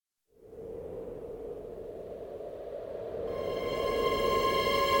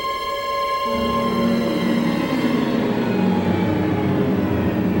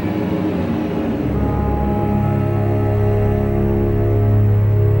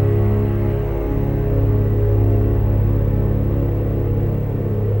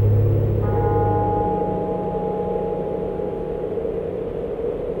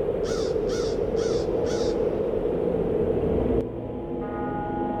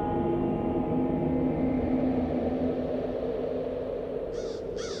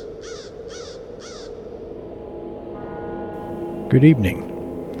Good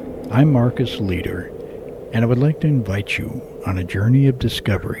evening. I'm Marcus Leader, and I would like to invite you on a journey of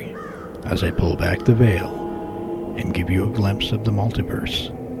discovery as I pull back the veil and give you a glimpse of the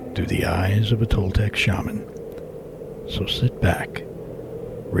multiverse through the eyes of a Toltec shaman. So sit back,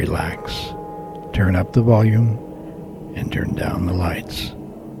 relax, turn up the volume, and turn down the lights.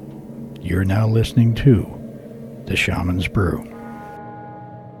 You're now listening to The Shaman's Brew.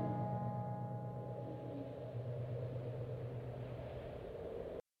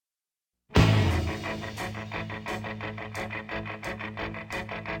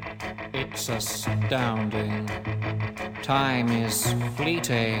 It's astounding. Time is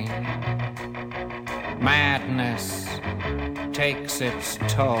fleeting. Madness takes its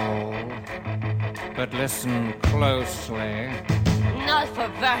toll. But listen closely. Not for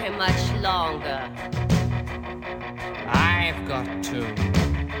very much longer. I've got to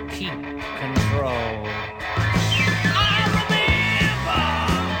keep control. I remember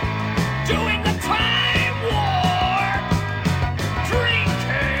doing the time warp,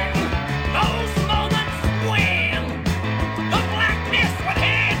 drinking those moments when the blackness would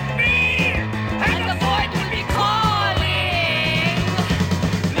hit me and the void would be calling.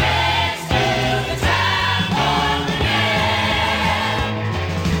 Let's do the time warp again.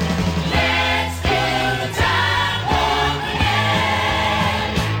 Let's do the time warp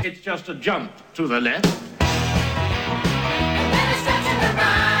again. It's just a jump to the left. And then a stretch in the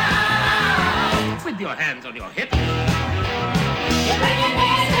right. With your hands on your hips. You bring your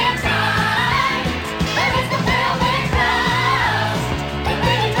knees in tight. There is the velvet crust. It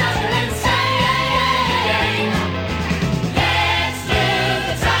really does you insane. Let's do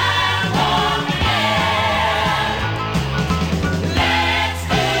the time warp again. Let's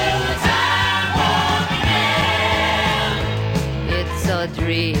do the time warp again. It's so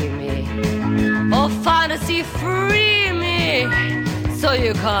dreamy. Oh, fantasy free me. So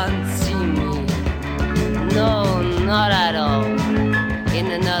you can't see me. No, not at all.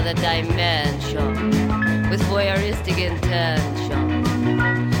 In another dimension, with voyeuristic intention.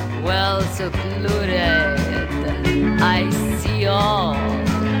 Well secluded, I see all.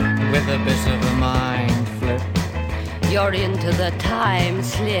 With a bit of a mind flip. You're into the time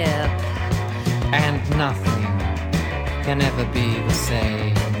slip. And nothing can ever be the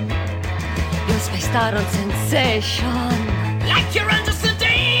same. You're spaced out on sensation. Like you're under sedation.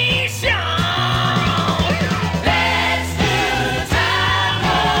 Let's do the time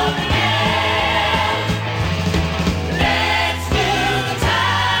warp again. Let's do the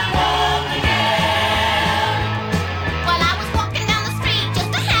time warp again. Well, I was walking down the street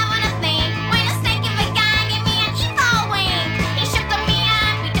just a having a thing when a snake of a guy gave me an evil wing. He shook me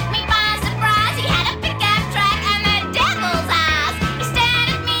up, he took me by surprise. He had a pickup truck and the devil's eyes. He stared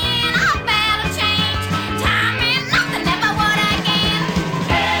at me and I felt a change. Time and nothing ever would again.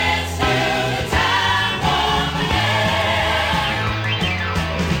 Let's do the time warp again.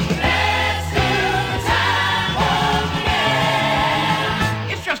 Let's do the time warp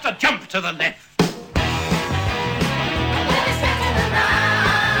again. It's just a jump to the left. And then a stretch in the right.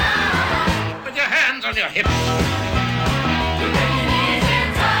 With your hands on your hips. You bring your knees in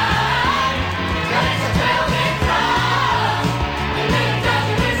tight. There is a velvet crust. It really does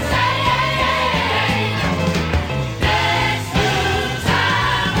you insane. Let's do the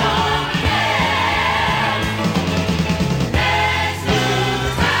time warp again. Let's do the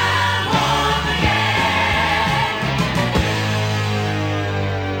time warp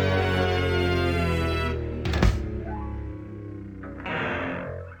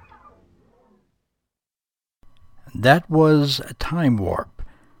That was a Time Warp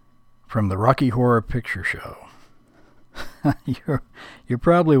from the Rocky Horror Picture Show. You're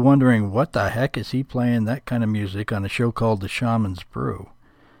probably wondering, what the heck is he playing that kind of music on a show called The Shaman's Brew?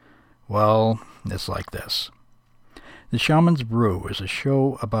 Well, it's like this. The Shaman's Brew is a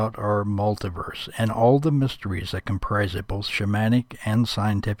show about our multiverse and all the mysteries that comprise it, both shamanic and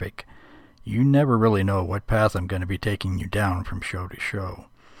scientific. You never really know what path I'm going to be taking you down from show to show.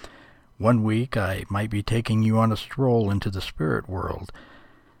 One week I might be taking you on a stroll into the spirit world,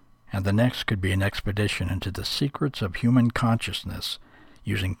 and the next could be an expedition into the secrets of human consciousness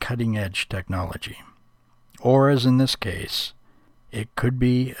using cutting-edge technology. Or, as in this case, it could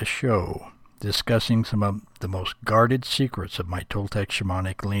be a show discussing some of the most guarded secrets of my Toltec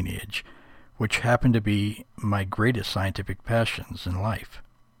shamanic lineage, which happen to be my greatest scientific passions in life: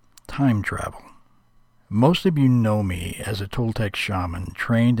 time travel. Most of you know me as a Toltec shaman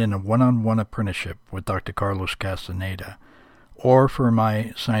trained in a one-on-one apprenticeship with Dr. Carlos Castaneda, or for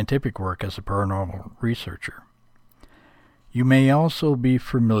my scientific work as a paranormal researcher. You may also be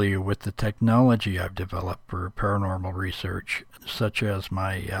familiar with the technology I've developed for paranormal research, such as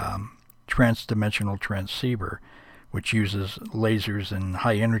my transdimensional transceiver, which uses lasers and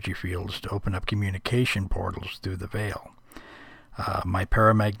high-energy fields to open up communication portals through the veil. My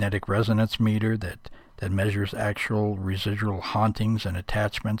paramagnetic resonance meter that measures actual residual hauntings and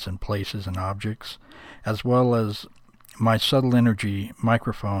attachments in places and objects, as well as my subtle energy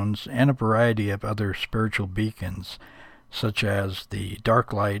microphones and a variety of other spiritual beacons, such as the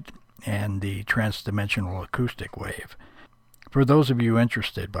dark light and the transdimensional acoustic wave. For those of you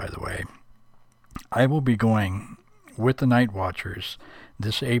interested, by the way, I will be going with the Night Watchers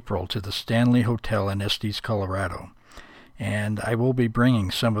this April to the Stanley Hotel in Estes, Colorado, and I will be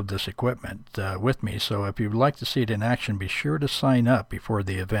bringing some of this equipment with me, so if you'd like to see it in action, be sure to sign up before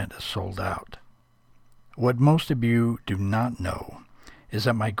the event is sold out. What most of you do not know is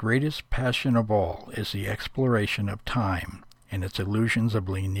that my greatest passion of all is the exploration of time and its illusions of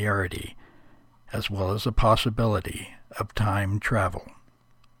linearity, as well as the possibility of time travel,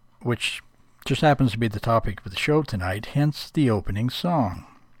 which just happens to be the topic of the show tonight, hence the opening song.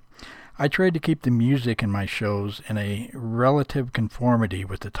 I tried to keep the music in my shows in a relative conformity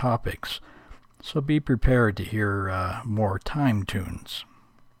with the topics, so be prepared to hear more time tunes.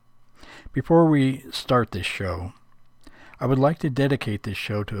 Before we start this show, I would like to dedicate this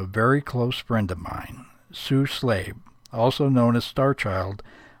show to a very close friend of mine, Sue Slabe, also known as Starchild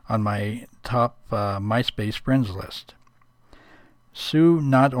on my top MySpace friends list. Sue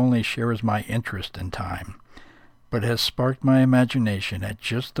not only shares my interest in time, but has sparked my imagination at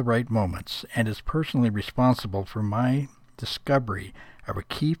just the right moments and is personally responsible for my discovery of a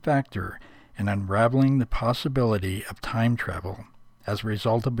key factor in unraveling the possibility of time travel as a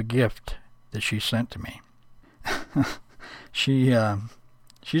result of a gift that she sent to me.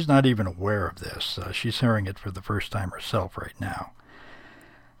 She's not even aware of this. She's hearing it for the first time herself right now.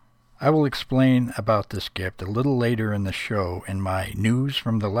 I will explain about this gift a little later in the show in my News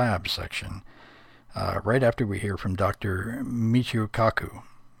from the Lab section, right after we hear from Dr. Michio Kaku,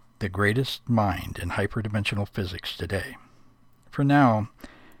 the greatest mind in hyperdimensional physics today. For now,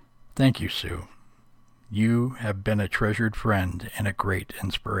 thank you, Sue. You have been a treasured friend and a great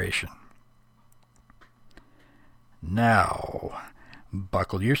inspiration. Now,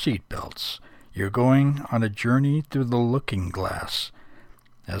 buckle your seatbelts. You're going on a journey through the looking glass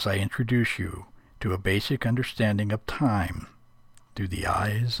as I introduce you to a basic understanding of time through the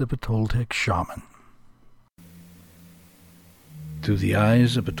eyes of a Toltec shaman. Through the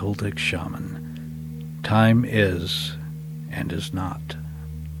eyes of a Toltec shaman, time is and is not.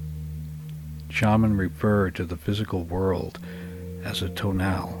 Shaman refer to the physical world as a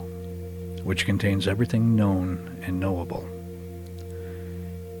tonal, which contains everything known and knowable.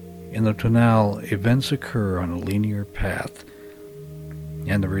 In the tonal, events occur on a linear path,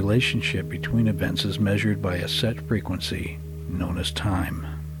 and the relationship between events is measured by a set frequency known as time.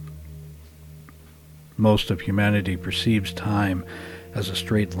 Most of humanity perceives time as a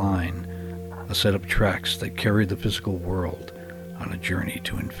straight line, a set of tracks that carry the physical world on a journey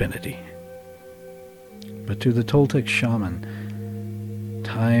to infinity. But to the Toltec shaman,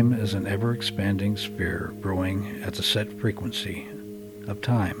 time is an ever-expanding sphere growing at the set frequency of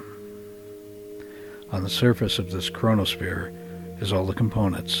time. On the surface of this chronosphere is all the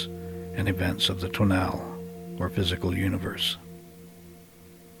components and events of the tonal, or physical universe.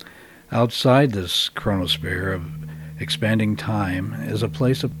 Outside this chronosphere of expanding time is a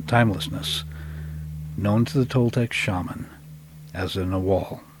place of timelessness, known to the Toltec shaman as the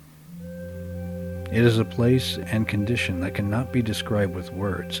Nawal. It is a place and condition that cannot be described with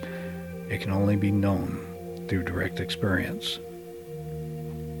words. It can only be known through direct experience.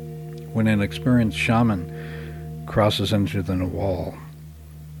 When an experienced shaman crosses into the Nawal,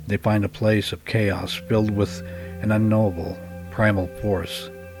 they find a place of chaos filled with an unknowable primal force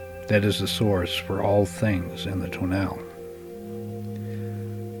that is the source for all things in the tonal.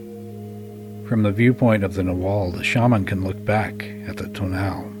 From the viewpoint of the Nawal, the shaman can look back at the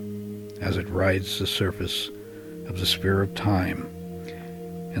tonal as it rides the surface of the sphere of time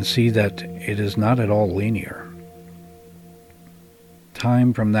and see that it is not at all linear.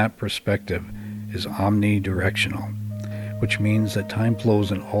 Time from that perspective is omnidirectional, which means that time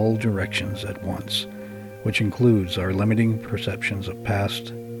flows in all directions at once, which includes our limiting perceptions of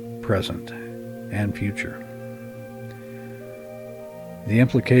past, present, and future. The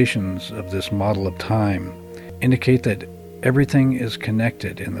implications of this model of time indicate that everything is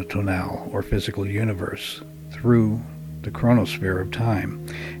connected in the tonal, or physical universe, through the chronosphere of time,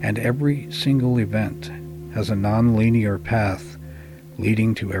 and every single event has a non-linear path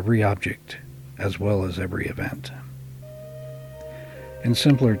leading to every object as well as every event. In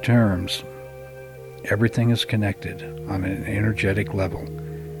simpler terms, everything is connected on an energetic level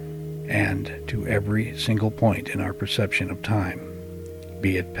and to every single point in our perception of time,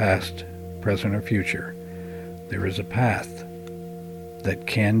 be it past, present, or future. There is a path that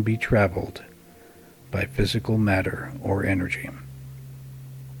can be traveled by physical matter or energy.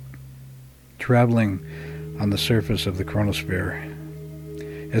 Traveling on the surface of the chronosphere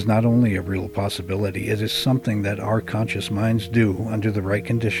is not only a real possibility, it is something that our conscious minds do under the right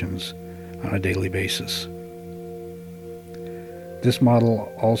conditions on a daily basis. This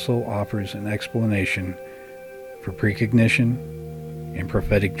model also offers an explanation for precognition and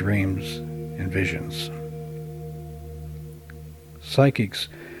prophetic dreams and visions. Psychics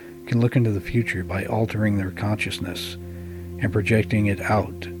can look into the future by altering their consciousness and projecting it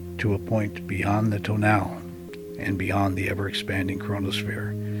out to a point beyond the tonal and beyond the ever-expanding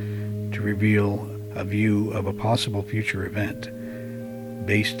chronosphere to reveal a view of a possible future event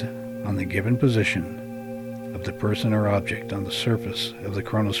based on the given position of the person or object on the surface of the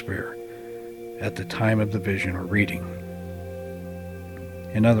chronosphere at the time of the vision or reading.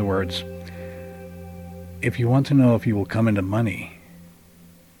 In other words, if you want to know if you will come into money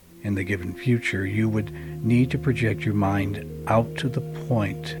in the given future, you would need to project your mind out to the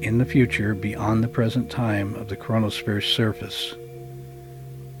point in the future beyond the present time of the chronosphere's surface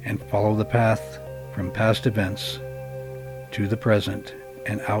and follow the path from past events to the present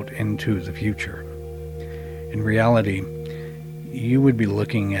and out into the future. In reality, you would be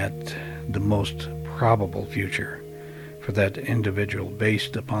looking at the most probable future for that individual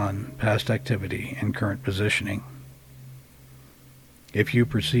based upon past activity and current positioning. If you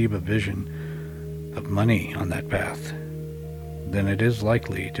perceive a vision of money on that path, then it is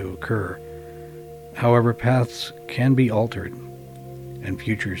likely to occur. However, paths can be altered and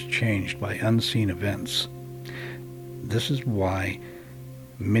futures changed by unseen events. This is why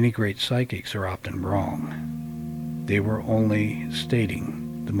many great psychics are often wrong. They were only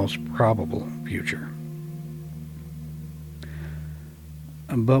stating the most probable future.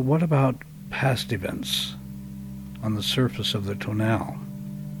 But what about past events on the surface of the tonal?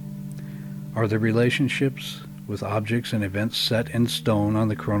 Are the relationships with objects and events set in stone on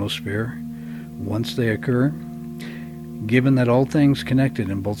the chronosphere once they occur? Given that all things connected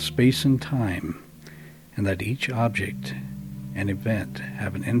in both space and time, and that each object and event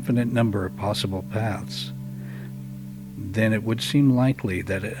have an infinite number of possible paths, then it would seem likely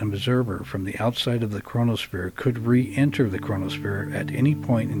that an observer from the outside of the chronosphere could re-enter the chronosphere at any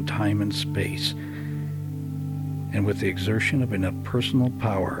point in time and space, and with the exertion of enough personal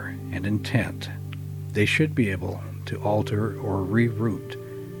power and intent, they should be able to alter or reroute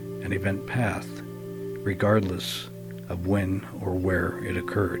an event path, regardless of when or where it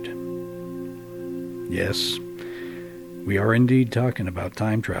occurred. Yes, we are indeed talking about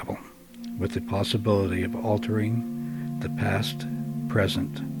time travel, with the possibility of altering the past,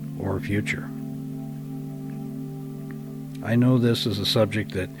 present, or future. I know this is a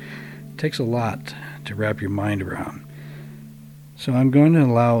subject that takes a lot to wrap your mind around, so I'm going to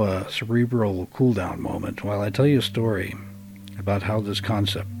allow a cerebral cool-down moment while I tell you a story about how this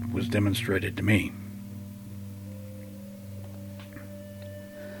concept was demonstrated to me.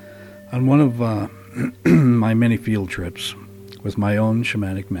 On one of my many field trips with my own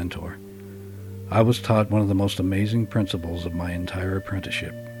shamanic mentor, I was taught one of the most amazing principles of my entire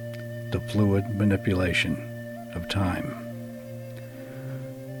apprenticeship, the fluid manipulation of time.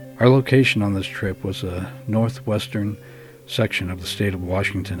 Our location on this trip was a northwestern section of the state of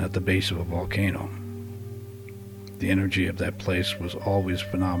Washington at the base of a volcano. The energy of that place was always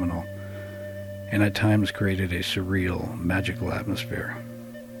phenomenal, and at times created a surreal, magical atmosphere.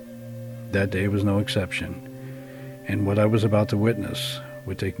 That day was no exception, and what I was about to witness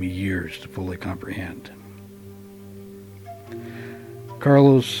would take me years to fully comprehend.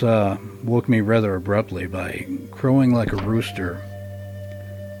 Carlos woke me rather abruptly by crowing like a rooster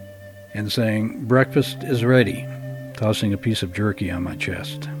and saying, "Breakfast is ready," tossing a piece of jerky on my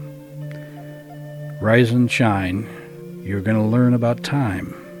chest. "Rise and shine, you're going to learn about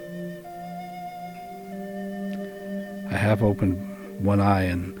time." I half opened one eye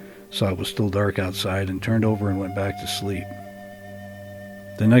and saw it was still dark outside and turned over and went back to sleep.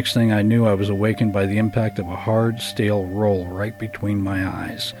 The next thing I knew, I was awakened by the impact of a hard, stale roll right between my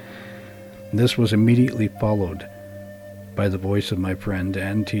eyes. This was immediately followed by the voice of my friend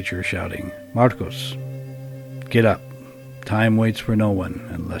and teacher shouting, "Marcos, get up. Time waits for no one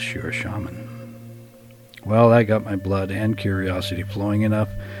unless you're a shaman." Well, that got my blood and curiosity flowing enough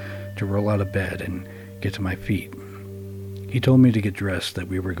to roll out of bed and get to my feet. He told me to get dressed, that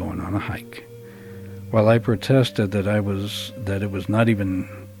we were going on a hike. While I protested that it was not even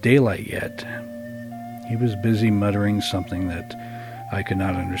daylight yet, he was busy muttering something that I could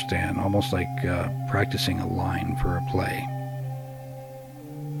not understand, almost like practicing a line for a play.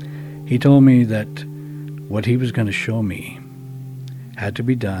 He told me that what he was going to show me had to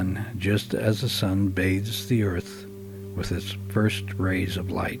be done just as the sun bathes the earth with its first rays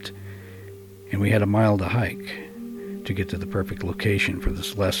of light, and we had a mile to hike to get to the perfect location for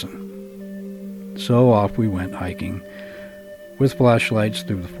this lesson. So off we went hiking with flashlights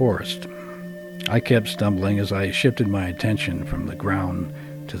through the forest. I kept stumbling as I shifted my attention from the ground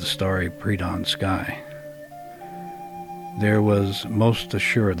to the starry pre-dawn sky. There was most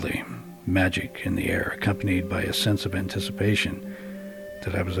assuredly magic in the air, accompanied by a sense of anticipation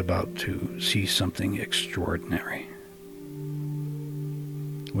that I was about to see something extraordinary.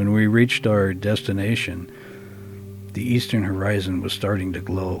 When we reached our destination, the eastern horizon was starting to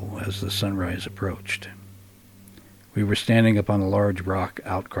glow as the sunrise approached. We were standing upon a large rock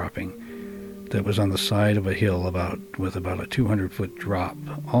outcropping that was on the side of a hill with about a 200-foot drop,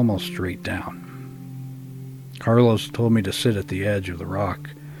 almost straight down. Carlos told me to sit at the edge of the rock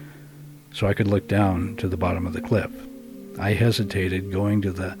so I could look down to the bottom of the cliff. I hesitated, going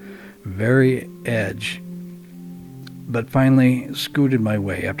to the very edge, but finally scooted my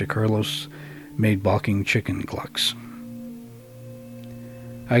way after Carlos made balking chicken clucks.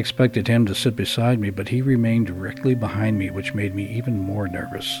 I expected him to sit beside me, but he remained directly behind me, which made me even more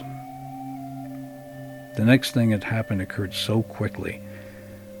nervous. The next thing that happened occurred so quickly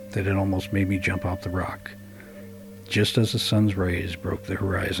that it almost made me jump off the rock. Just as the sun's rays broke the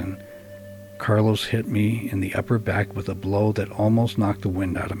horizon, Carlos hit me in the upper back with a blow that almost knocked the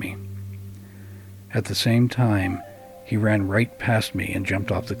wind out of me. At the same time, he ran right past me and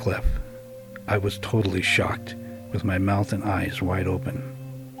jumped off the cliff. I was totally shocked, with my mouth and eyes wide open.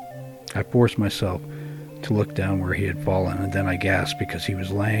 I forced myself to look down where he had fallen, and then I gasped because he was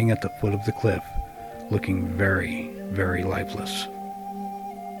laying at the foot of the cliff, looking very, very lifeless.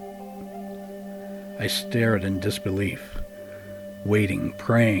 I stared in disbelief, waiting,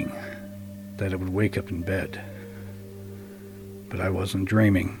 praying that I would wake up in bed. But I wasn't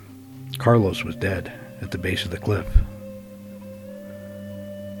dreaming. Carlos was dead at the base of the cliff.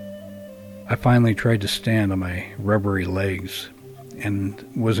 I finally tried to stand on my rubbery legs and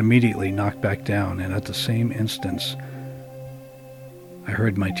was immediately knocked back down, and at the same instant, I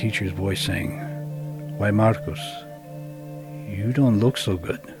heard my teacher's voice saying, "Why, Marcos, you don't look so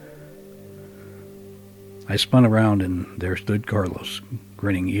good." I spun around, and there stood Carlos,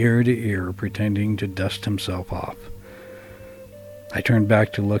 grinning ear to ear, pretending to dust himself off. I turned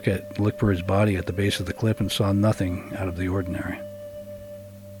back to look for his body at the base of the cliff and saw nothing out of the ordinary.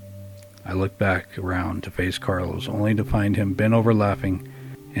 I looked back around to face Carlos, only to find him bent over laughing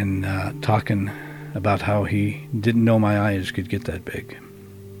and talking about how he didn't know my eyes could get that big.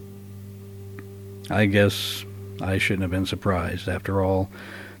 I guess I shouldn't have been surprised. After all,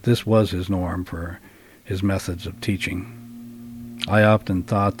 this was his norm for his methods of teaching. I often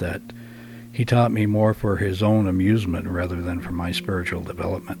thought that he taught me more for his own amusement rather than for my spiritual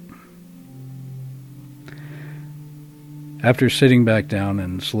development. After sitting back down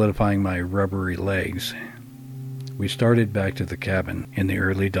and solidifying my rubbery legs, we started back to the cabin in the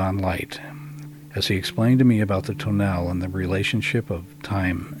early dawn light, as he explained to me about the tonal and the relationship of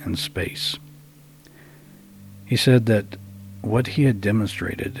time and space. He said that what he had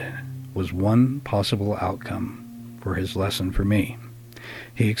demonstrated was one possible outcome for his lesson for me.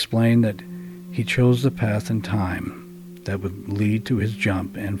 He explained that he chose the path in time that would lead to his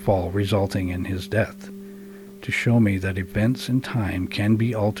jump and fall, resulting in his death, to show me that events in time can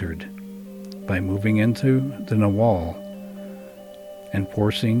be altered by moving into the Nawal and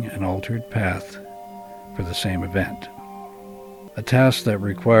forcing an altered path for the same event. A task that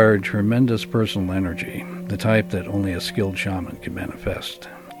required tremendous personal energy, the type that only a skilled shaman can manifest,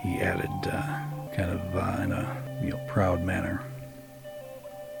 he added, in a proud manner.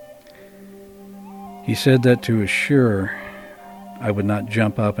 He said that to assure I would not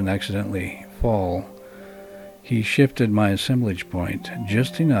jump up and accidentally fall, he shifted my assemblage point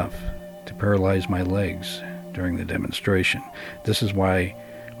just enough to paralyze my legs during the demonstration. This is why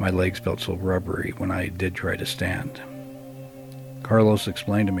my legs felt so rubbery when I did try to stand. Carlos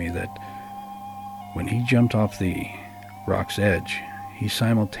explained to me that when he jumped off the rock's edge, he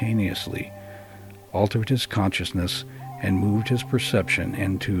simultaneously altered his consciousness and moved his perception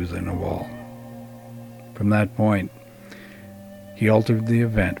into the Nawal. From that point, he altered the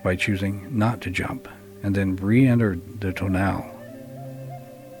event by choosing not to jump, and then re-entered the tonal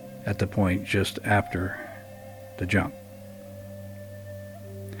at the point just after the jump.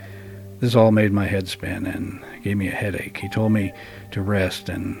 This all made my head spin and gave me a headache. He told me to rest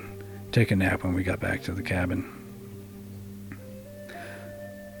and take a nap when we got back to the cabin.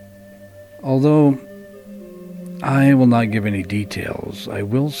 Although I will not give any details, I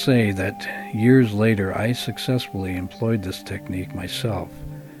will say that years later I successfully employed this technique myself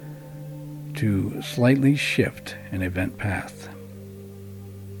to slightly shift an event path.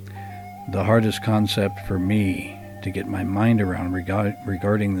 The hardest concept for me to get my mind around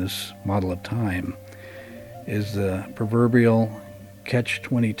regarding this model of time is the proverbial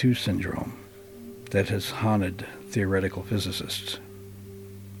catch-22 syndrome that has haunted theoretical physicists.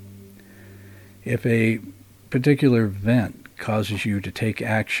 If a particular event causes you to take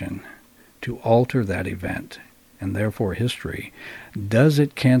action to alter that event, and therefore history, does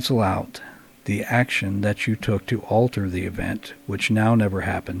it cancel out the action that you took to alter the event, which now never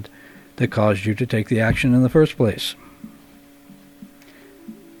happened, that caused you to take the action in the first place?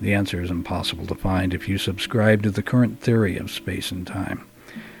 The answer is impossible to find if you subscribe to the current theory of space and time.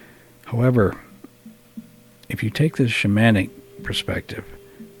 However, if you take this shamanic perspective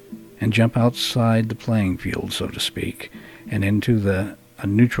and jump outside the playing field, so to speak, and into a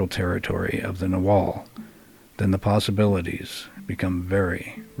neutral territory of the Nawal, then the possibilities become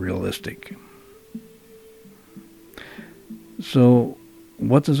very realistic. So,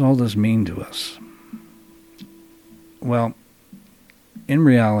 what does all this mean to us? Well, in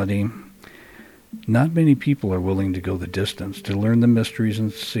reality, not many people are willing to go the distance to learn the mysteries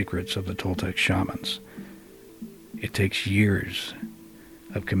and secrets of the Toltec shamans. It takes years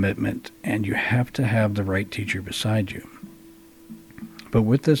of commitment, and you have to have the right teacher beside you. But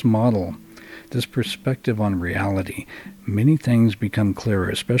with this model, this perspective on reality, many things become clearer,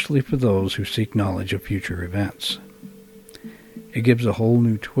 especially for those who seek knowledge of future events. It gives a whole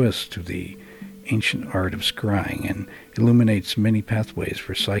new twist to the ancient art of scrying and illuminates many pathways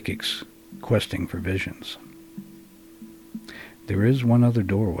for psychics questing for visions. There is one other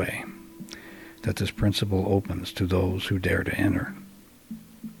doorway that this principle opens to those who dare to enter.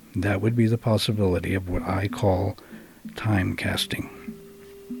 That would be the possibility of what I call time casting.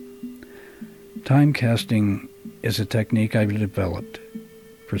 Time casting is a technique I've developed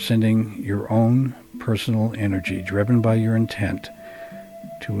for sending your own personal energy, driven by your intent,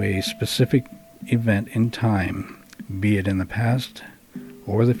 to a specific event in time, be it in the past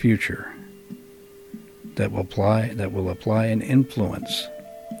or the future, that will apply an influence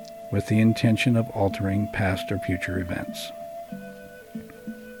with the intention of altering past or future events.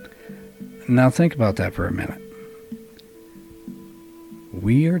 Now think about that for a minute.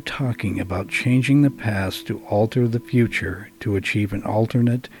 We are talking about changing the past to alter the future to achieve an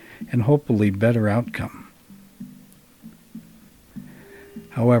alternate and hopefully better outcome.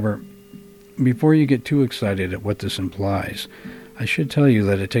 However, before you get too excited at what this implies, I should tell you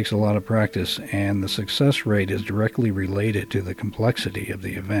that it takes a lot of practice, and the success rate is directly related to the complexity of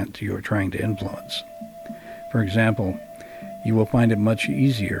the event you are trying to influence. For example, you will find it much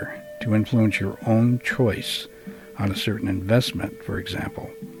easier to influence your own choice on a certain investment, for example,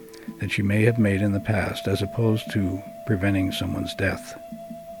 that you may have made in the past, as opposed to preventing someone's death.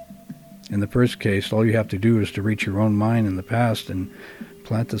 In the first case, all you have to do is to reach your own mind in the past and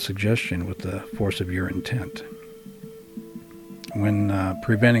plant the suggestion with the force of your intent. When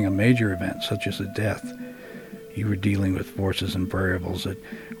preventing a major event, such as a death, you are dealing with forces and variables that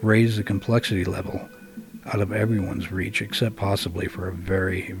raise the complexity level out of everyone's reach, except possibly for a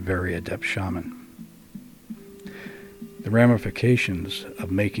very, very adept shaman. The ramifications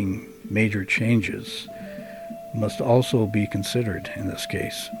of making major changes must also be considered in this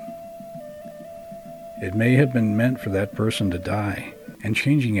case. It may have been meant for that person to die, and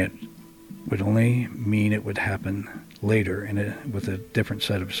changing it would only mean it would happen later with a different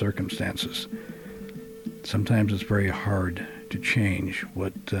set of circumstances. Sometimes it's very hard to change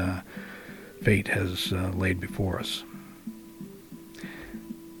what fate has laid before us.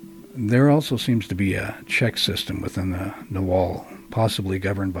 There also seems to be a check system within the Nawal, possibly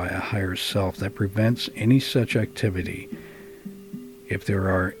governed by a higher self, that prevents any such activity if there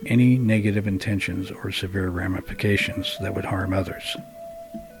are any negative intentions or severe ramifications that would harm others.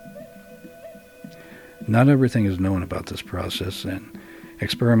 Not everything is known about this process, and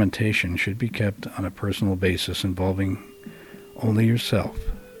experimentation should be kept on a personal basis involving only yourself,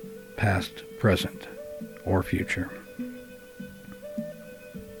 past, present, or future.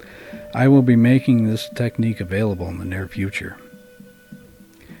 I will be making this technique available in the near future.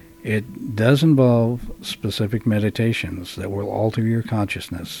 It does involve specific meditations that will alter your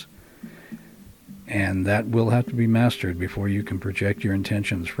consciousness, and that will have to be mastered before you can project your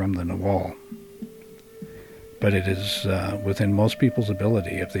intentions from the Nawal. but it is within most people's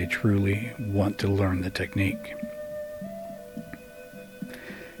ability if they truly want to learn the technique.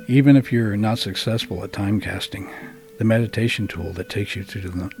 Even if you're not successful at time casting, the meditation tool that takes you to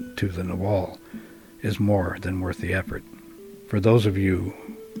the wall is more than worth the effort. For those of you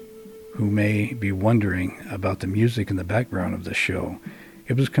who may be wondering about the music in the background of this show,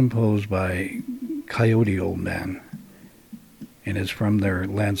 it was composed by Coyote Old Man and is from their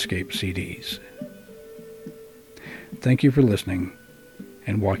landscape CDs. Thank you for listening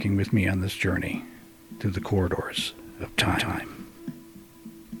and walking with me on this journey through the corridors of time.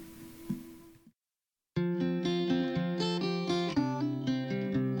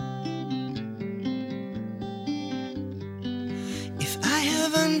 If I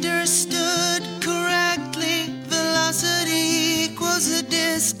have understood correctly, velocity equals the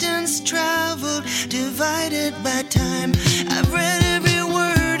distance traveled divided by time. I've read every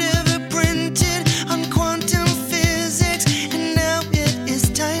word ever printed on quantum physics, and now it is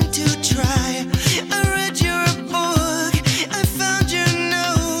time to try. I read your book, I found your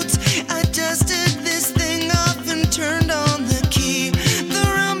notes, I dusted this thing off and turned on the key. The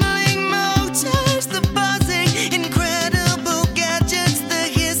rumbling motors, the buzzing, incredible gadgets, the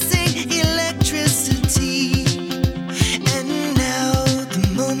hissing electricity. And now the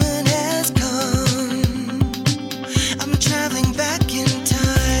moment has come. I'm traveling back in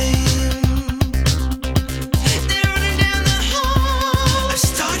time. They're running down the hall. I've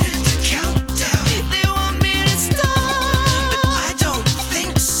started the countdown. They want me to stop, but I don't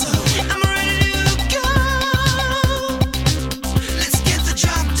think so. I'm ready to go. Let's get the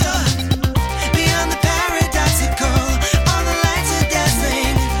job done. Beyond the paradoxical, all the lights are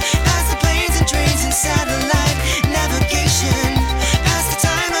dazzling. Past the planes and trains and satellite navigation. Past the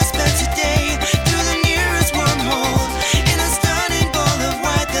time I spent today through the nearest wormhole. In a stunning ball of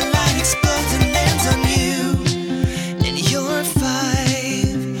white, the light explodes and lands on you. And you're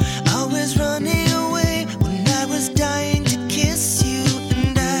 5, always running away when I was dying to kiss you.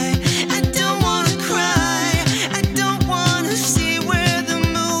 And I don't wanna cry, I don't wanna see where the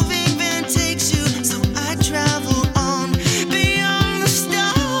moving van takes you. So I travel on beyond the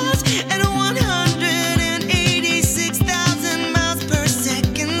stars at 186,000 miles per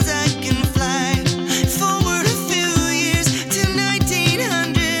second. I can fly forward a few years to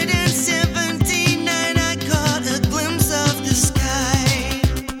 1979. I caught a glimpse of the sky.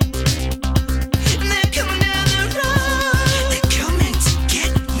 And they're coming down the road. They're coming to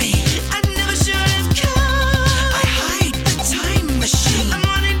get me. I never should have come. I hide the time machine. I'm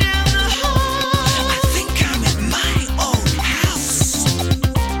running down the hall. I think I'm at my old house.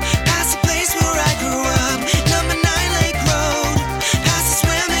 Past the place where I grew up, number 9 Lake Road. Past the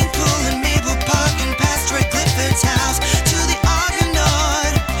swimming pool in Maple Park and past Troy Clifford's house. To the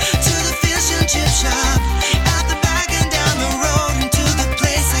Argonaut, to the fish and chip shop. Out the back and down the road and to the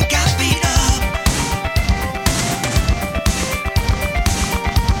place I got beat up.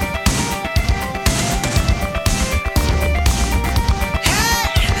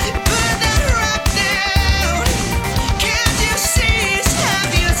 Hey, put that rock down. Can't you see it's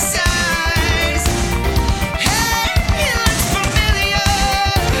half your size? Hey, it looks familiar.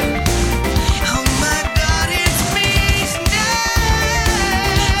 Oh my God, it's me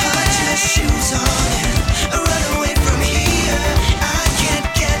now. Put your shoes on and run away from here. I can't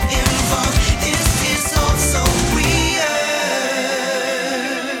get involved. This is all so weird.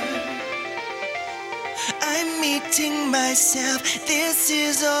 I'm meeting myself. This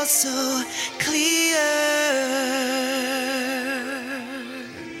is all so clear.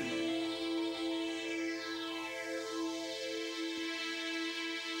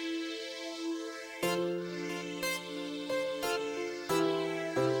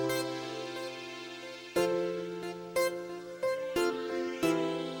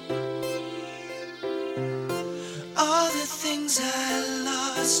 All the things I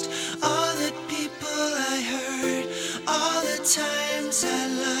lost, all the people I hurt, all the times I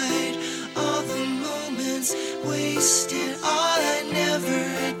lied, all the moments wasted, all I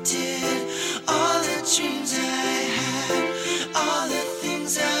never did, all the dreams I had, all the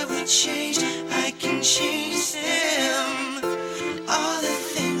things I would change, I can change them. All the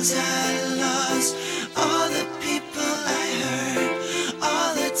things I lost, all the people I hurt,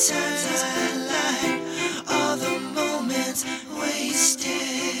 all the times I lied, all the moments wasted.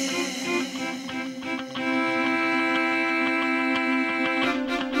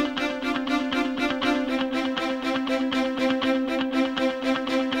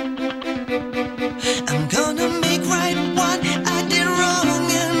 I'm gonna make right what I did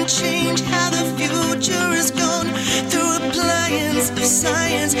wrong and change how the future is gone. Through appliance of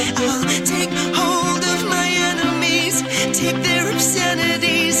science, I'll take hold of my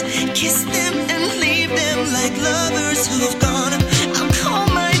others who've gone. I'll call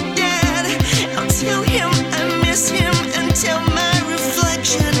my dad. I'll tell him I miss him and tell my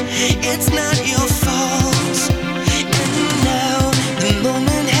reflection it's not your fault. And now the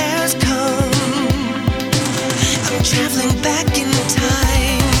moment has come. I'm traveling back in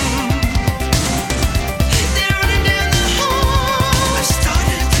time. They're running down the hall. I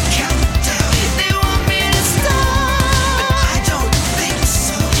started the countdown. They want me to stop, but I don't think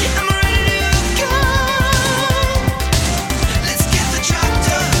so. I'm ready to go. Let's get the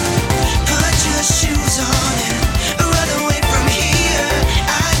tractor. Put your shoes on and run away from here.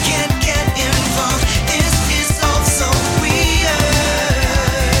 I can't get involved. This is all so weird.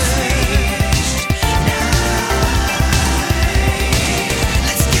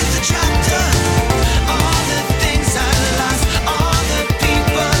 Let's get the tractor. All the things I lost, all the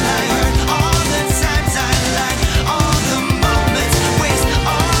people I hurt, all the times I lied, all the moments waste,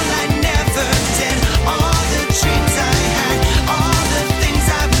 all I never did, all the dreams I had, all the things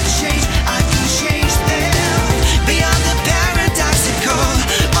I would change, I can change them. Beyond the paradoxical,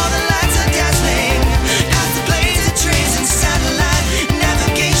 all the lights are dazzling, past the blaze of trains and satellite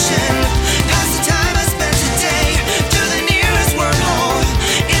navigation, past the time I spent today, to the nearest wormhole,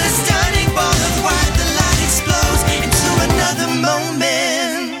 in a stunning ball of white, the light explodes into another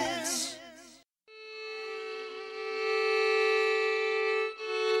moment.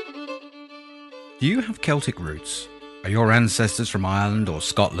 Do you have Celtic roots? Are your ancestors from Ireland or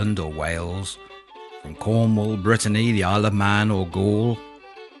Scotland or Wales? From Cornwall, Brittany, the Isle of Man or Gaul?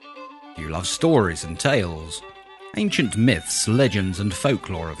 Do you love stories and tales? Ancient myths, legends and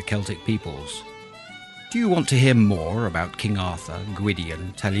folklore of the Celtic peoples? Do you want to hear more about King Arthur,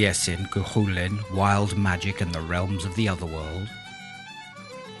 Gwydion, Taliesin, Cuchulainn, wild magic and the realms of the otherworld?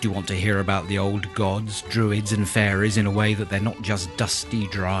 Do you want to hear about the old gods, druids and fairies in a way that they're not just dusty,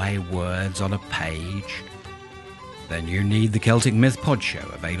 dry words on a page? Then you need the Celtic Myth Pod Show,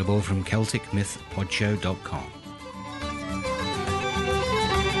 available from CelticMythPodShow.com.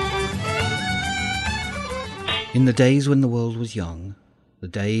 In the days when the world was young, the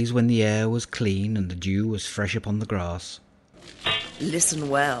days when the air was clean and the dew was fresh upon the grass, Listen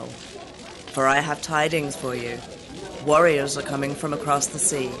well, for I have tidings for you. Warriors are coming from across the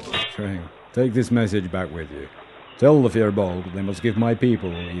sea. Frank, take this message back with you. Tell the Firbolg they must give my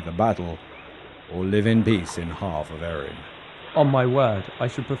people either battle or live in peace in half of Erin. On my word, I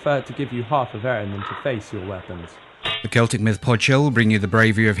should prefer to give you half of Erin than to face your weapons. the Celtic Myth Pod Show will bring you the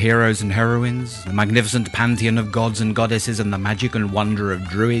bravery of heroes and heroines, the magnificent pantheon of gods and goddesses, and the magic and wonder of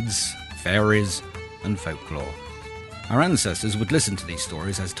druids, fairies, and folklore. Our ancestors would listen to these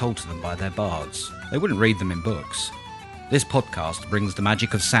stories as told to them by their bards. They wouldn't read them in books. This podcast brings the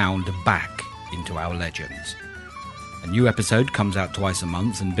magic of sound back into our legends. A new episode comes out twice a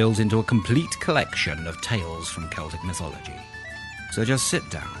month and builds into a complete collection of tales from Celtic mythology. So just sit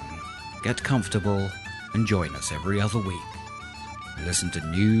down, get comfortable, and join us every other week. Listen to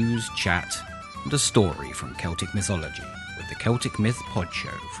news, chat, and a story from Celtic mythology with the Celtic Myth Pod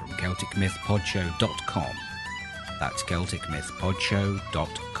Show from CelticMythPodShow.com. That's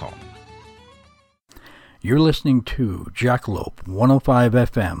CelticMythPodShow.com. You're listening to Jackalope 105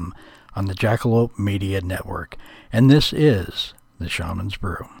 FM on the Jackalope Media Network, and this is The Shaman's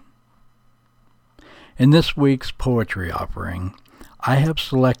Brew. In this week's poetry offering, I have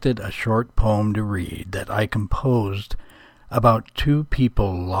selected a short poem to read that I composed about two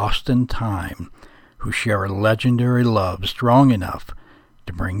people lost in time who share a legendary love strong enough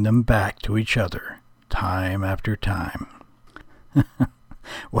to bring them back to each other time after time.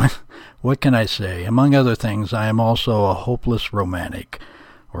 What can I say? Among other things, I am also a hopeless romantic,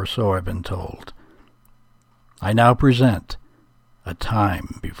 or so I've been told. I now present A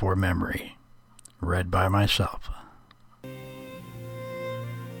Time Before Memory, read by myself.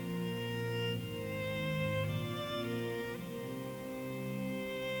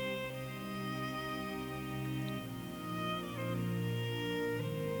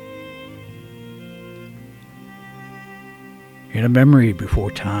 In a memory before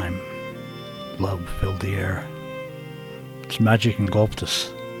time, love filled the air. Its magic engulfed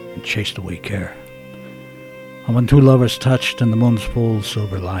us and chased away care. And when two lovers touched in the moon's full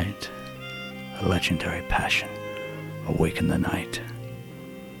silver light, a legendary passion awakened the night.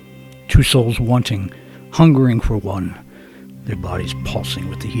 Two souls wanting, hungering for one, their bodies pulsing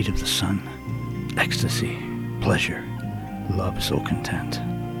with the heat of the sun. Ecstasy, pleasure, love so content.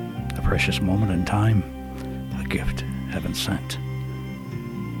 A precious moment in time, a gift heaven sent.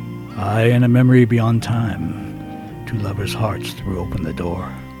 Aye, in a memory beyond time, two lovers' hearts threw open the door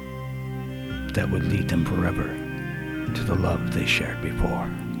that would lead them forever to the love they shared before.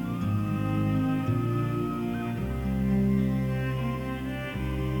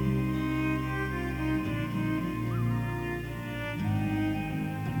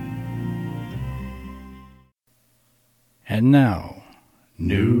 And now,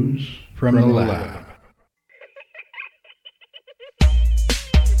 news from the lab.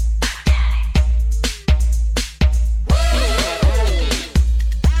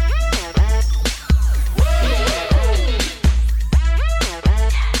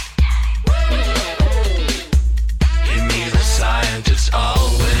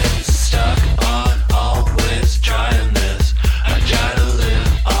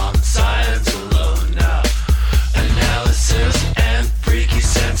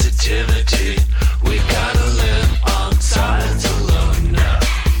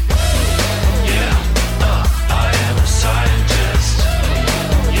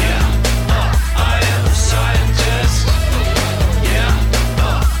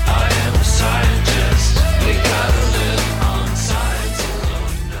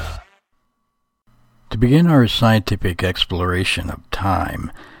 To begin our scientific exploration of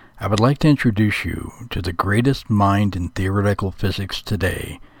time, I would like to introduce you to the greatest mind in theoretical physics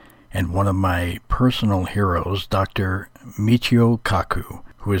today, and one of my personal heroes, Dr. Michio Kaku,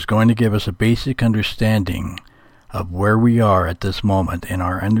 who is going to give us a basic understanding of where we are at this moment in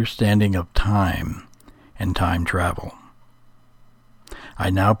our understanding of time and time travel. I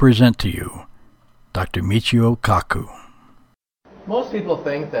now present to you Dr. Michio Kaku. Most people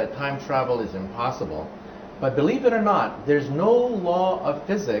think that time travel is impossible, but believe it or not, there's no law of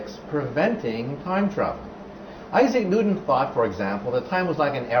physics preventing time travel. Isaac Newton thought, for example, that time was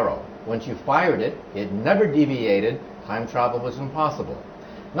like an arrow. Once you fired it, it never deviated. Time travel was impossible.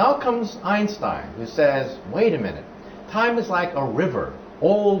 Now comes Einstein, who says, wait a minute, time is like a river,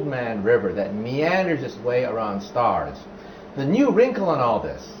 old man river, that meanders its way around stars. The new wrinkle in all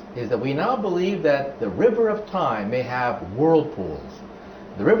this is that we now believe that the river of time may have whirlpools.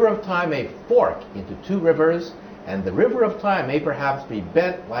 The river of time may fork into two rivers, and the river of time may perhaps be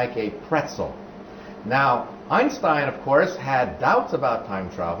bent like a pretzel. Now, Einstein, of course, had doubts about time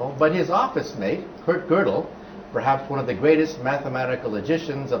travel, but his office mate, Kurt Gödel, perhaps one of the greatest mathematical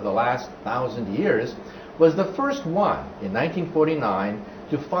logicians of the last 1,000 years, was the first one in 1949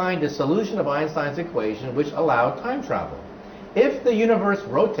 to find a solution of Einstein's equation which allowed time travel. If the universe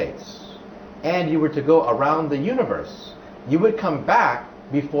rotates and you were to go around the universe, you would come back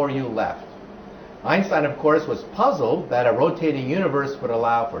before you left. Einstein, of course, was puzzled that a rotating universe would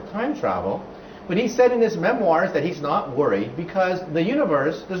allow for time travel, but he said in his memoirs that he's not worried because the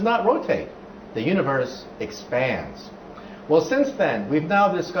universe does not rotate. The universe expands. Well, since then, we've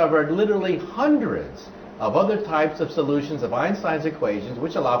now discovered literally hundreds of other types of solutions of Einstein's equations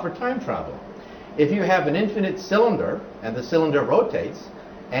which allow for time travel. If you have an infinite cylinder and the cylinder rotates,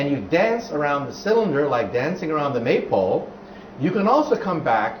 and you dance around the cylinder like dancing around the maypole, you can also come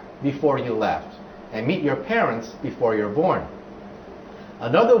back before you left and meet your parents before you're born.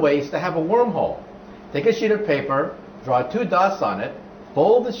 Another way is to have a wormhole. Take a sheet of paper, draw two dots on it,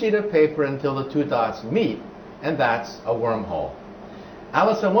 fold the sheet of paper until the two dots meet, and that's a wormhole.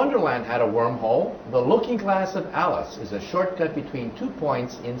 Alice in Wonderland had a wormhole. The looking glass of Alice is a shortcut between 2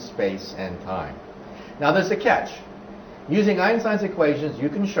 points in space and time. Now there's a catch. Using Einstein's equations, you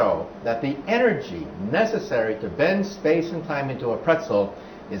can show that the energy necessary to bend space and time into a pretzel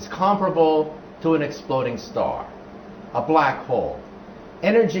is comparable to an exploding star, a black hole.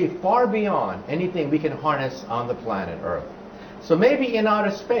 Energy far beyond anything we can harness on the planet Earth. So maybe in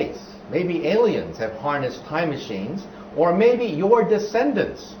outer space, maybe aliens have harnessed time machines, or maybe your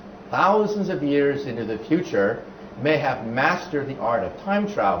descendants, thousands of years into the future, may have mastered the art of time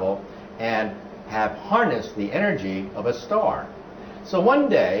travel and have harnessed the energy of a star. So one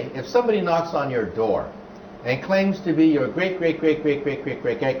day, if somebody knocks on your door and claims to be your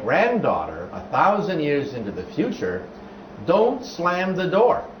great-great-great-great-great-great-great-great-granddaughter 1,000 years into the future, don't slam the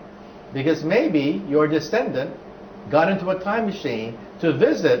door, because maybe your descendant got into a time machine to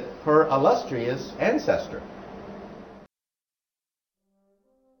visit her illustrious ancestor.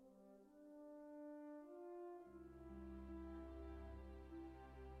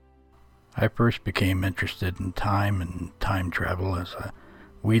 I first became interested in time and time travel as a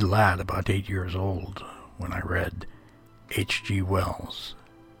wee lad about 8 years old when I read H.G. Wells'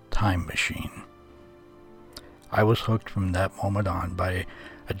 Time Machine. I was hooked from that moment on by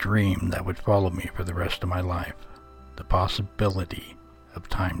a dream that would follow me for the rest of my life, the possibility of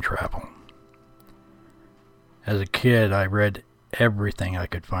time travel. As a kid, I read everything I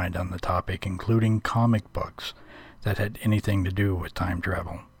could find on the topic, including comic books that had anything to do with time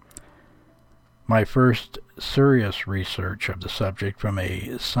travel. My first serious research of the subject from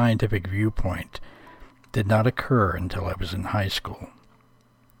a scientific viewpoint did not occur until I was in high school.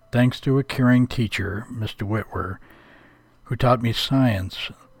 Thanks to a caring teacher, Mr. Whitwer, who taught me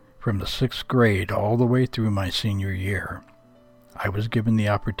science from the 6th grade all the way through my senior year, I was given the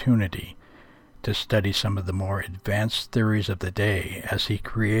opportunity to study some of the more advanced theories of the day as he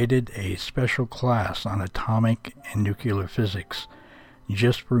created a special class on atomic and nuclear physics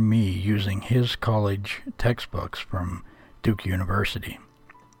just for me using his college textbooks from Duke University.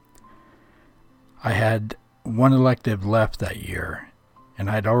 I had one elective left that year, and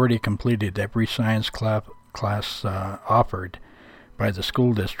I'd already completed every science class offered by the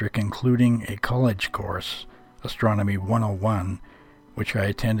school district, including a college course, Astronomy 101, which I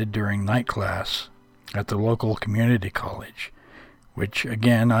attended during night class at the local community college, which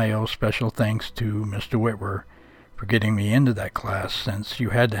again I owe special thanks to Mr. Whitwer for getting me into that class, since you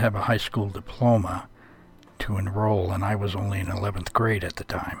had to have a high school diploma to enroll, and I was only in 11th grade at the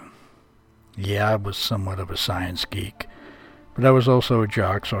time. Yeah, I was somewhat of a science geek, but I was also a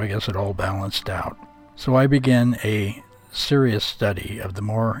jock, so I guess it all balanced out. So I began a serious study of the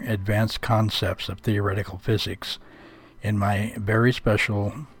more advanced concepts of theoretical physics in my very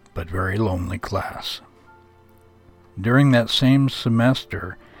special but very lonely class. During that same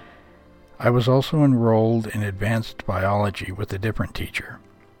semester, I was also enrolled in advanced biology with a different teacher.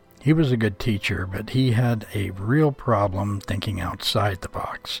 He was a good teacher, but he had a real problem thinking outside the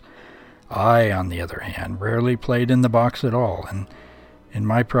box. I, on the other hand, rarely played in the box at all, and in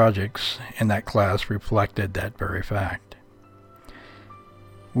my projects in that class reflected that very fact.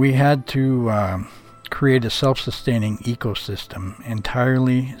 We had to create a self-sustaining ecosystem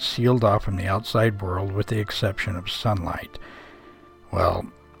entirely sealed off from the outside world with the exception of sunlight. Well,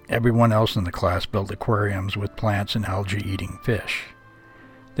 everyone else in the class built aquariums with plants and algae-eating fish.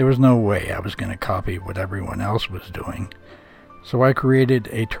 There was no way I was going to copy what everyone else was doing, so I created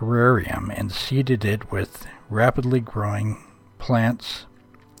a terrarium and seeded it with rapidly growing plants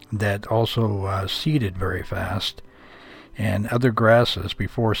that also seeded very fast, and other grasses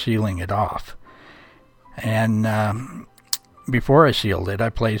before sealing it off. And before I sealed it, I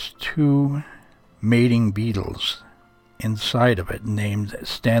placed 2 mating beetles inside of it named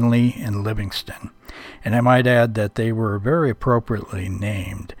Stanley and Livingston. And I might add that they were very appropriately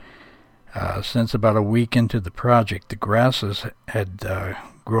named. Since about a week into the project, the grasses had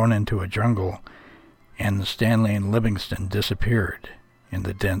grown into a jungle, and Stanley and Livingston disappeared in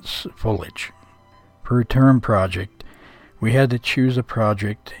the dense foliage. For a term project, we had to choose a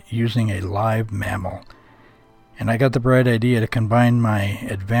project using a live mammal, and I got the bright idea to combine my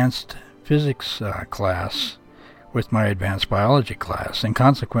advanced physics class with my advanced biology class, and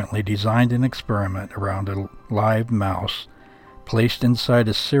consequently designed an experiment around a live mouse placed inside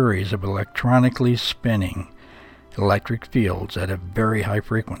a series of electronically spinning electric fields at a very high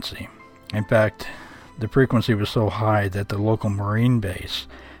frequency. In fact, the frequency was so high that the local Marine base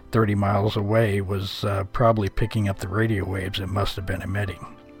 30 miles away was probably picking up the radio waves it must have been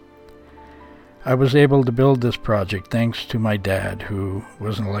emitting. I was able to build this project thanks to my dad, who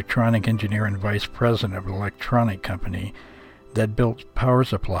was an electronic engineer and vice president of an electronic company that built power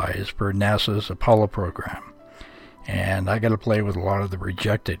supplies for NASA's Apollo program. And I got to play with a lot of the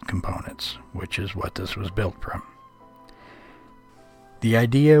rejected components, which is what this was built from. The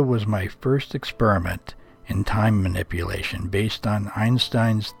idea was my first experiment in time manipulation based on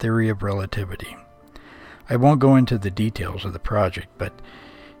Einstein's theory of relativity. I won't go into the details of the project, but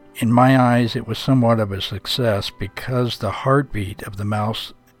in my eyes it was somewhat of a success because the heartbeat of the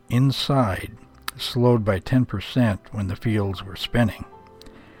mouse inside slowed by 10% when the fields were spinning.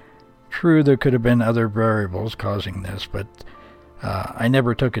 True, there could have been other variables causing this, but I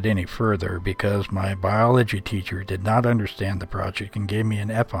never took it any further because my biology teacher did not understand the project and gave me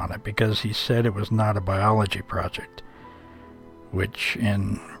an F on it because he said it was not a biology project, which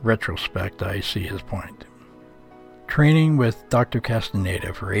in retrospect I see his point. Training with Dr.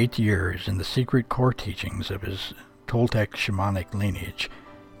 Castaneda for 8 years in the secret core teachings of his Toltec shamanic lineage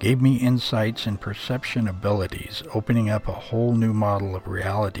gave me insights and perception abilities, opening up a whole new model of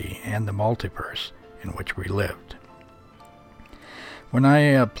reality and the multiverse in which we lived. When I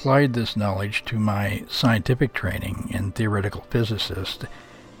applied this knowledge to my scientific training in theoretical physicist,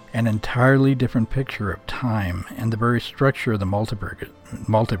 an entirely different picture of time and the very structure of the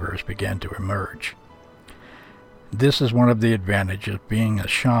multiverse began to emerge. This is one of the advantages of being a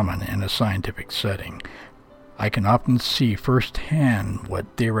shaman in a scientific setting. I can often see firsthand what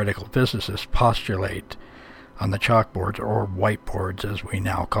theoretical physicists postulate on the chalkboards, or whiteboards as we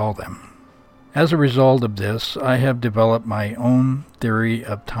now call them. As a result of this, I have developed my own theory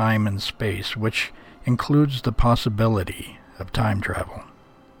of time and space, which includes the possibility of time travel.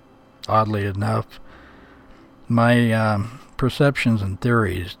 Oddly enough, my perceptions and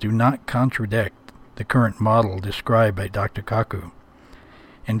theories do not contradict the current model described by Dr. Kaku.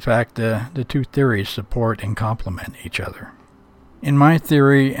 In fact, the two theories support and complement each other. In my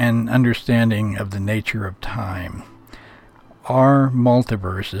theory and understanding of the nature of time, our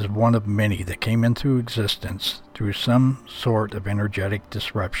multiverse is one of many that came into existence through some sort of energetic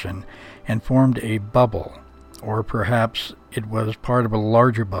disruption and formed a bubble, or perhaps it was part of a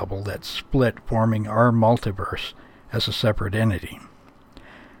larger bubble that split, forming our multiverse as a separate entity.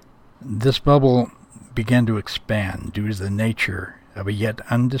 This bubble began to expand due to the nature of a yet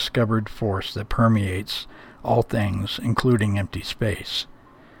undiscovered force that permeates all things, including empty space.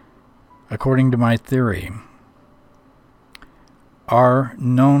 According to my theory, our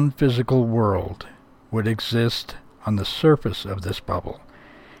known physical world would exist on the surface of this bubble,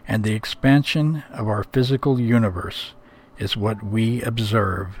 and the expansion of our physical universe is what we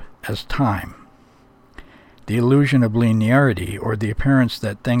observe as time. The illusion of linearity, or the appearance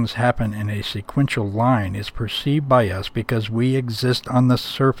that things happen in a sequential line, is perceived by us because we exist on the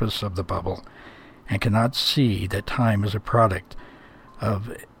surface of the bubble and cannot see that time is a product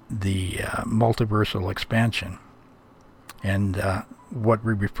of the multiversal expansion. And what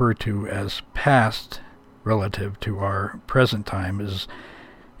we refer to as past relative to our present time is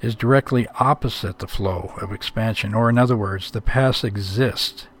directly opposite the flow of expansion, or in other words, the past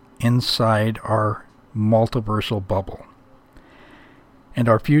exists inside our multiversal bubble, and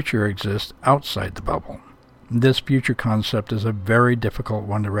our future exists outside the bubble. This future concept is a very difficult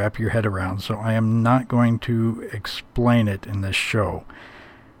one to wrap your head around, so I am not going to explain it in this show,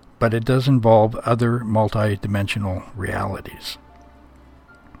 but it does involve other multi-dimensional realities.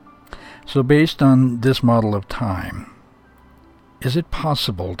 So based on this model of time, is it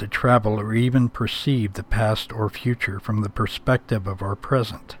possible to travel or even perceive the past or future from the perspective of our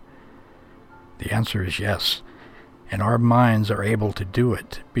present? The answer is yes, and our minds are able to do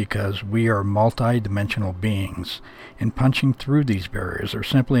it because we are multi-dimensional beings, and punching through these barriers are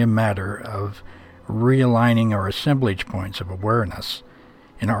simply a matter of realigning our assemblage points of awareness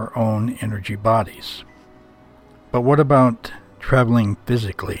in our own energy bodies. But what about traveling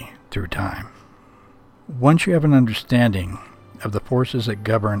physically through time? Once you have an understanding of the forces that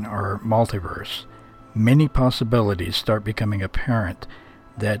govern our multiverse, many possibilities start becoming apparent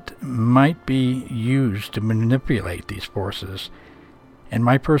that might be used to manipulate these forces, and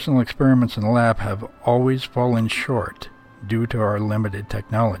my personal experiments in the lab have always fallen short due to our limited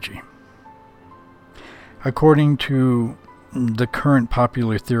technology. According to the current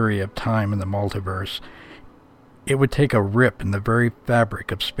popular theory of time in the multiverse, it would take a rip in the very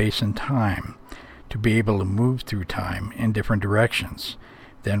fabric of space and time to be able to move through time in different directions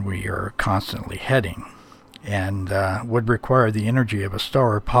than we are constantly heading, and would require the energy of a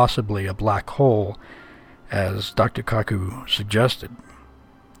star, possibly a black hole, as Dr. Kaku suggested.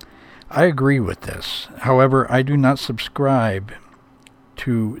 I agree with this. However, I do not subscribe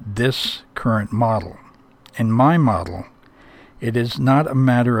to this current model. In my model, it is not a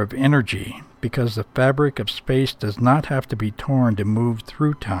matter of energy, because the fabric of space does not have to be torn to move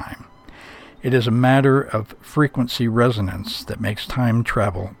through time. It is a matter of frequency resonance that makes time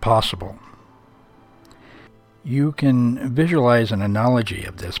travel possible. You can visualize an analogy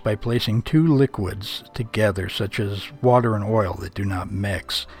of this by placing two liquids together, such as water and oil that do not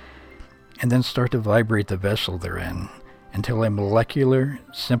mix, and then start to vibrate the vessel they're in until a molecular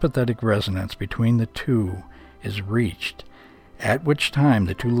sympathetic resonance between the two is reached, at which time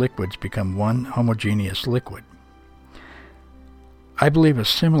the two liquids become one homogeneous liquid. I believe a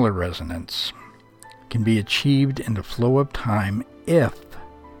similar resonance can be achieved in the flow of time if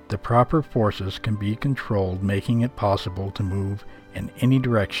the proper forces can be controlled, making it possible to move in any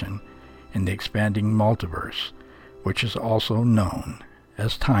direction in the expanding multiverse, which is also known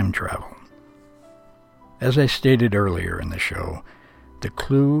as time travel. As I stated earlier in the show, the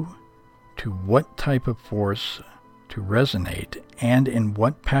clue to what type of force to resonate and in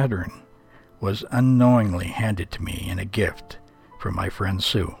what pattern was unknowingly handed to me in a gift from my friend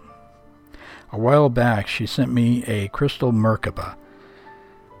Sue. A while back, she sent me a crystal Merkaba,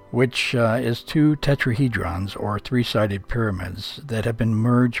 which is two tetrahedrons, or three-sided pyramids, that have been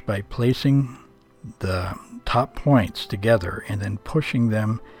merged by placing the top points together and then pushing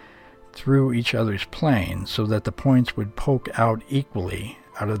them through each other's plane so that the points would poke out equally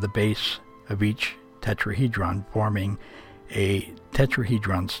out of the base of each tetrahedron, forming a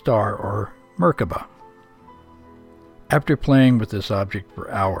tetrahedron star, or Merkaba. After playing with this object for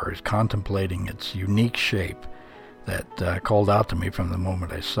hours, contemplating its unique shape that called out to me from the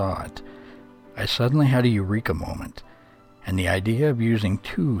moment I saw it, I suddenly had a eureka moment, and the idea of using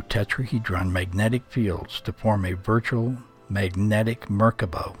two tetrahedron magnetic fields to form a virtual magnetic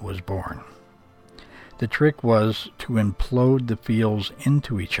Merkaba was born. The trick was to implode the fields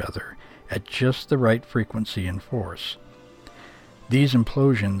into each other at just the right frequency and force. These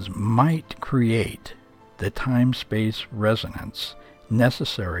implosions might create the time-space resonance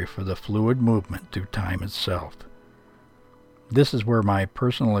necessary for the fluid movement through time itself. This is where my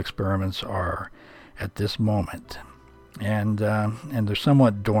personal experiments are at this moment, and they're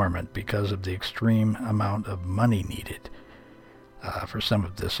somewhat dormant because of the extreme amount of money needed for some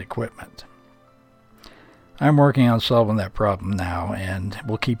of this equipment. I'm working on solving that problem now, and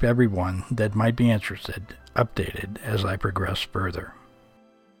will keep everyone that might be interested updated as I progress further.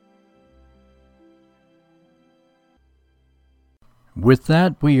 With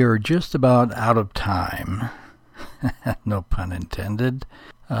that, we are just about out of time, no pun intended,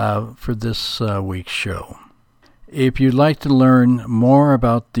 for this week's show. If you'd like to learn more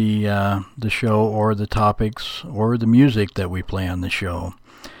about the show or the topics or the music that we play on the show,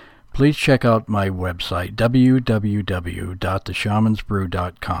 please check out my website,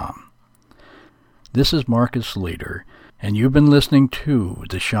 www.theshamansbrew.com. This is Marcus Leader, and you've been listening to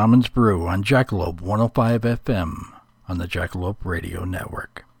The Shaman's Brew on Jackalope 105 FM on the Jackalope Radio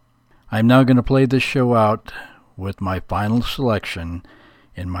Network. I'm now going to play this show out with my final selection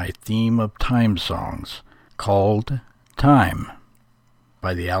in my theme of time songs, called Time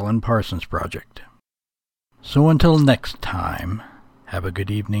by the Alan Parsons Project. So until next time, have a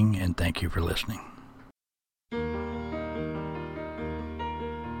good evening and thank you for listening.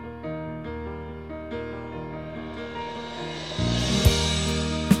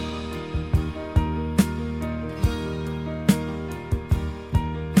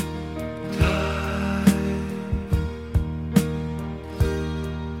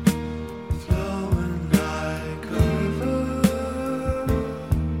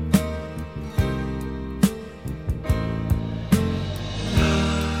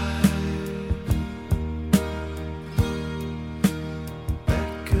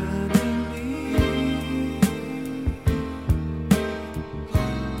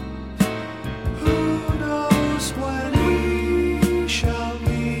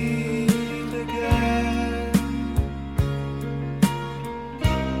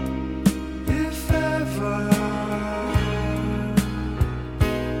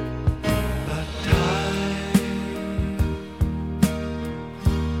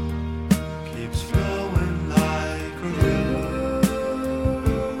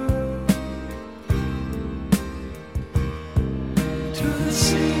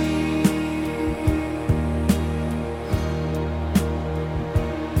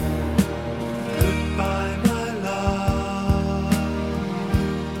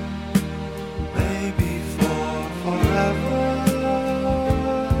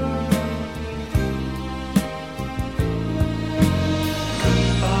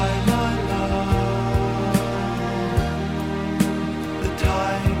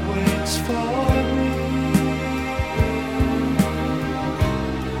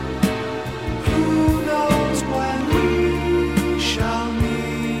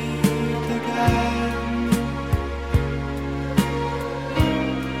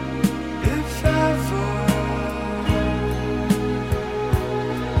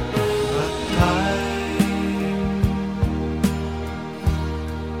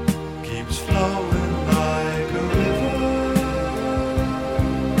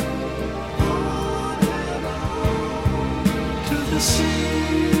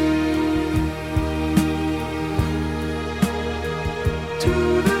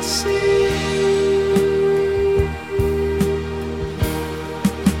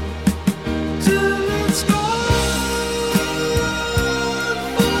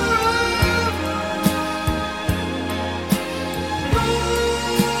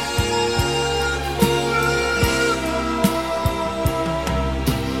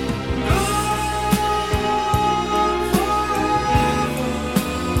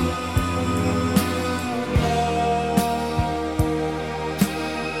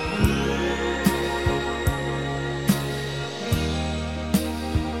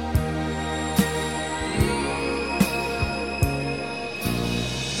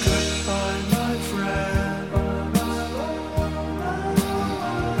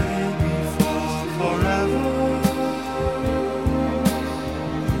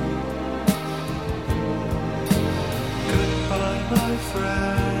 my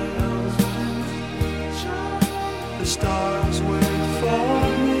friends, the stars.